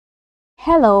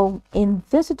Hello, in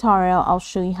this tutorial, I'll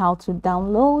show you how to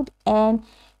download and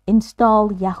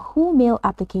install Yahoo Mail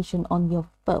application on your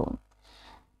phone.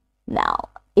 Now,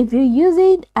 if you're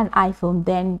using an iPhone,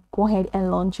 then go ahead and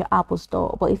launch your Apple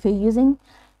Store. But if you're using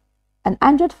an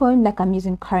Android phone like I'm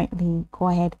using currently, go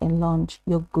ahead and launch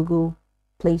your Google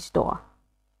Play Store.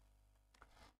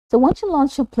 So once you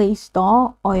launch your Play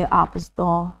Store or your Apple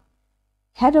Store,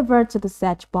 head over to the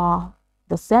search bar.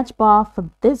 The search bar for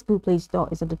this Google Play Store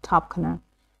is at the top corner.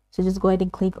 So just go ahead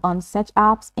and click on search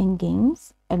apps and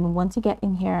games. And once you get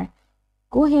in here,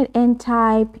 go ahead and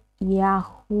type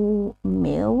Yahoo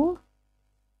Mail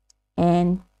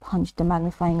and punch the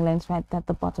magnifying lens right at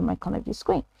the bottom right corner of your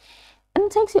screen. And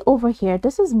it takes you over here.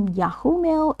 This is Yahoo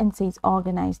Mail and says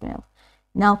organized mail.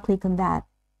 Now click on that.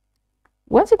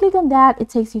 Once you click on that, it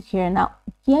takes you here. Now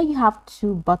here you have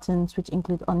two buttons which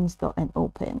include uninstall and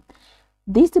open.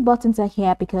 These two buttons are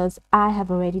here because I have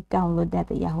already downloaded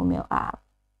the Yahoo Mail app.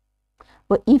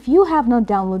 But if you have not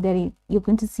downloaded it, you're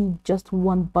going to see just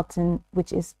one button,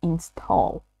 which is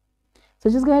install. So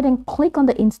just go ahead and click on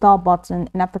the install button.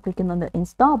 And after clicking on the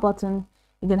install button,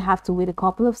 you're going to have to wait a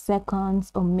couple of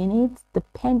seconds or minutes,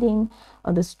 depending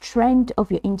on the strength of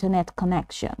your internet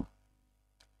connection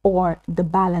or the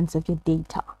balance of your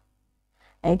data.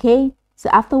 Okay. So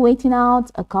after waiting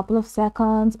out a couple of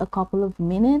seconds, a couple of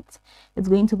minutes, it's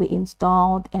going to be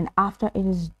installed. And after it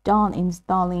is done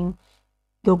installing,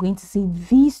 you're going to see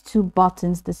these two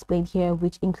buttons displayed here,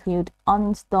 which include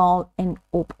uninstall and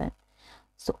open.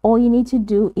 So all you need to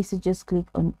do is to just click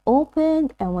on open.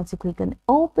 And once you click on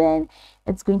open,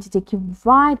 it's going to take you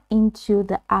right into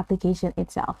the application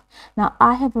itself. Now,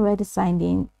 I have already signed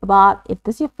in, but if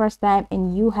this is your first time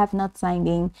and you have not signed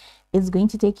in, it's going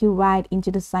to take you right into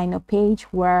the sign up page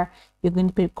where you're going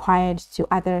to be required to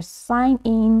either sign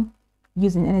in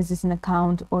using an existing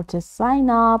account or to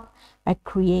sign up by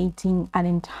creating an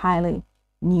entirely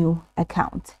new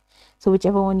account. So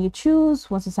whichever one you choose,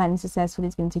 once you sign in successfully,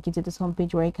 it's going to take you to this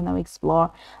homepage where you can now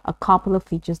explore a couple of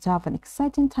features to have an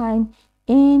exciting time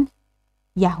in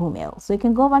Yahoo Mail. So you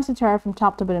can go over the tutorial from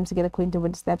top to bottom to get acquainted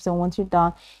with the steps. And once you're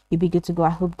done, you'll be good to go. I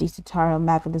hope this tutorial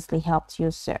marvelously helped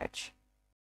your search.